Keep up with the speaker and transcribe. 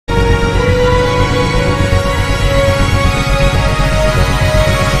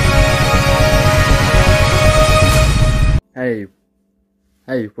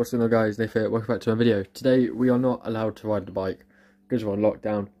Hey, what's going on guys, Nathan here, welcome back to my video. Today we are not allowed to ride the bike because we're on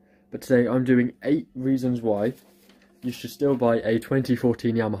lockdown, but today I'm doing 8 reasons why you should still buy a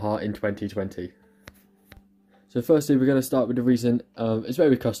 2014 Yamaha in 2020. So firstly we're going to start with the reason it's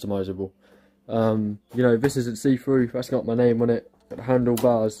very customizable. You know, this isn't see-through, that's got my name on it, got the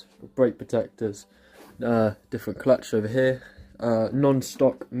handlebars, brake protectors, different clutch over here,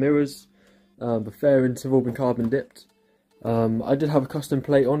 non-stock mirrors, the fairings have all been carbon dipped. I did have a custom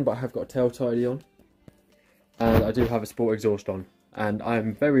plate on, but I have got a tail tidy on, and I do have a sport exhaust on, and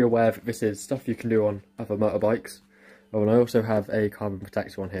I'm very aware that this is stuff you can do on other motorbikes. Oh, and I also have a carbon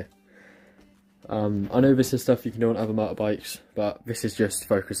protector on here. I know this is stuff you can do on other motorbikes, but this is just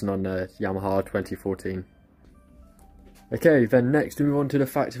focusing on the Yamaha 2014. Okay, then next we move on to the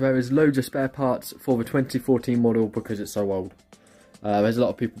fact that there is loads of spare parts for the 2014 model because it's so old. There's a lot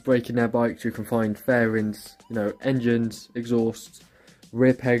of people breaking their bikes. You can find fairings, you know, engines, exhausts,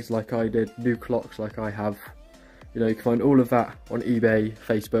 rear pegs like I did, new clocks like I have. You know, you can find all of that on eBay,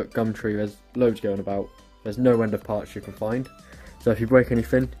 Facebook, Gumtree. There's loads going about. There's no end of parts you can find. So if you break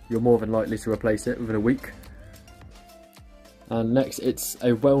anything, you're more than likely to replace it within a week. And next, it's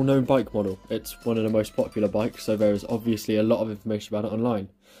a well-known bike model. It's one of the most popular bikes, so there is obviously a lot of information about it online.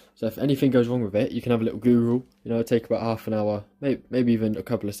 So if anything goes wrong with it, you can have a little Google. You know, it'll take about half an hour, maybe even a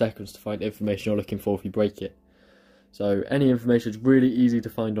couple of seconds to find the information you're looking for if you break it. So any information is really easy to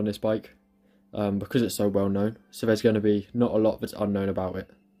find on this bike because it's so well known. So there's going to be not a lot that's unknown about it.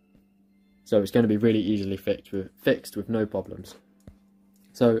 So it's going to be really easily fixed with no problems.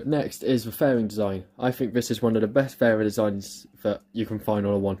 So next is the fairing design. I think this is one of the best fairing designs that you can find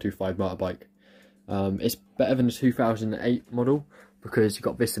on a 125 motorbike. It's better than the 2008 model because you've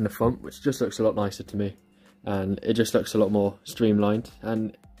got this in the front, which just looks a lot nicer to me, and it just looks a lot more streamlined.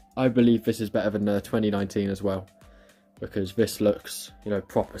 And I believe this is better than the 2019 as well, because this looks, you know,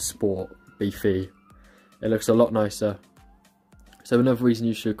 proper sport, beefy. It looks a lot nicer. So another reason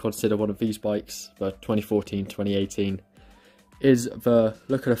you should consider one of these bikes for 2014, 2018 is the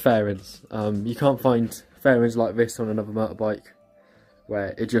look at the fairings. You can't find fairings like this on another motorbike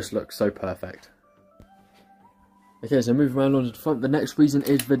where it just looks so perfect. Okay, so moving around onto the front, the next reason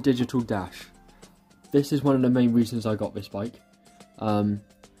is the digital dash. This is one of the main reasons I got this bike.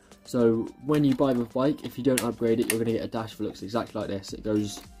 So when you buy the bike, if you don't upgrade it, you're going to get a dash that looks exactly like this. It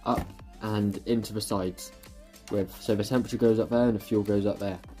goes up and into the sides, so the temperature goes up there and the fuel goes up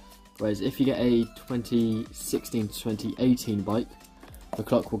there. Whereas if you get a 2016 to 2018 bike, the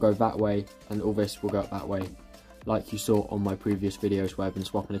clock will go that way and all this will go up that way, like you saw on my previous videos where I've been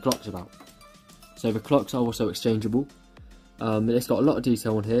swapping the clocks about. So the clocks are also exchangeable. It's got a lot of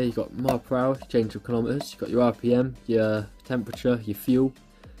detail on here. You've got mile per hour, change of kilometres, you've got your RPM, your temperature, your fuel.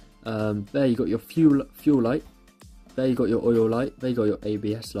 There you got your fuel light, there you got your oil light, there you got your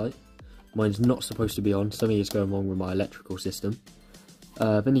ABS light. Mine's not supposed to be on, something is going wrong with my electrical system.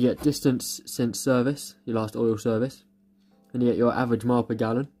 Then you get distance since service, your last oil service. Then you get your average mile per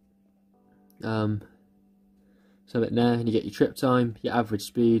gallon. Something there, and you get your trip time, your average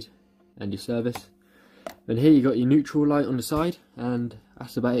speed, and your service. Then here you got your neutral light on the side, and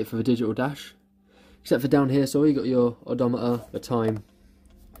that's about it for the digital dash. Except for down here, so you got your odometer, the time.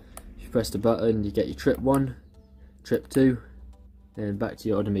 If you press the button, you get your trip 1, trip 2, and back to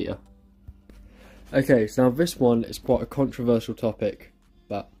your odometer. Okay, so now this one is quite a controversial topic,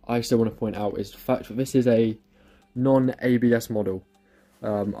 but I still want to point out is the fact that this is a non-ABS model.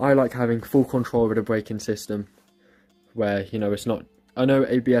 I like having full control over the braking system, where, you know, it's not, I know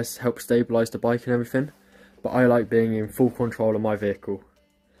ABS helps stabilise the bike and everything, but I like being in full control of my vehicle,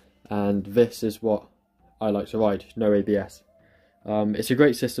 and this is what I like to ride, no ABS. It's a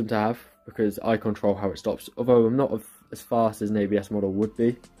great system to have because I control how it stops, although I'm not as fast as an ABS model would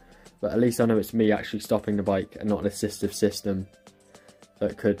be. But at least I know it's me actually stopping the bike and not an assistive system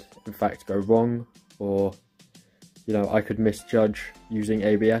that could in fact go wrong, or, you know, I could misjudge using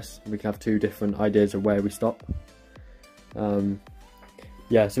ABS. We can have two different ideas of where we stop.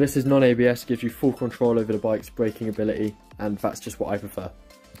 Yeah, so this is non-ABS, gives you full control over the bike's braking ability, and that's just what I prefer.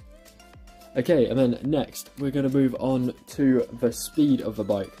 Okay, and then next we're going to move on to the speed of the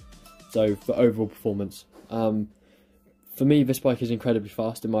bike, so the overall performance. For me, this bike is incredibly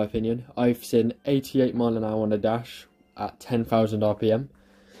fast in my opinion. I've seen 88 mile an hour on a dash at 10,000 RPM,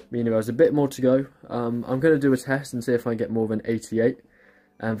 meaning there's a bit more to go. I'm going to do a test and see if I can get more than 88,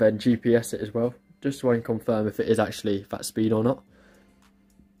 and then GPS it as well, just so I can confirm if it is actually that speed or not.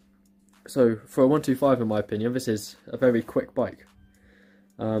 So for a 125, in my opinion, this is a very quick bike.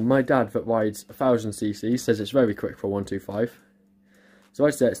 My dad that rides 1000cc says it's very quick for a 125. So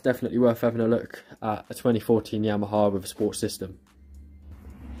I'd say it's definitely worth having a look at a 2014 Yamaha with a sports system.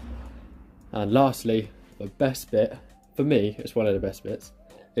 And lastly, the best bit, for me, it's one of the best bits,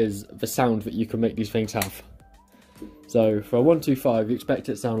 is the sound that you can make these things have. So for a 125, you expect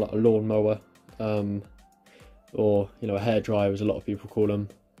it to sound like a lawnmower, or you know, a hairdryer, as a lot of people call them.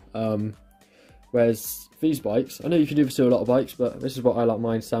 Whereas these bikes, I know you can do this to a lot of bikes, but this is what I like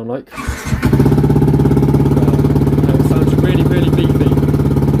mine to sound like. It sounds really, really beefy.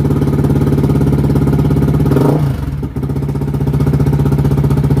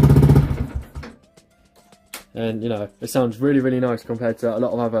 And you know, it sounds really, really nice compared to a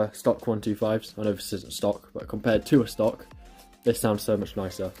lot of other stock 125s. I know this isn't stock, but compared to a stock, this sounds so much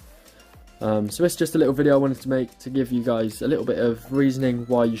nicer. So it's just a little video I wanted to make to give you guys a little bit of reasoning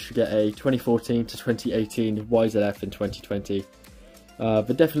why you should get a 2014 to 2018 YZF in 2020.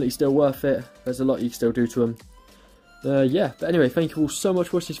 But definitely still worth it. There's a lot you can still do to them. Yeah, but anyway, thank you all so much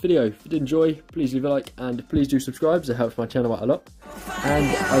for watching this video. If you did enjoy, please leave a like and please do subscribe, as it helps my channel out a lot. And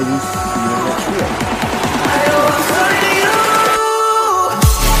I will see you in the next video.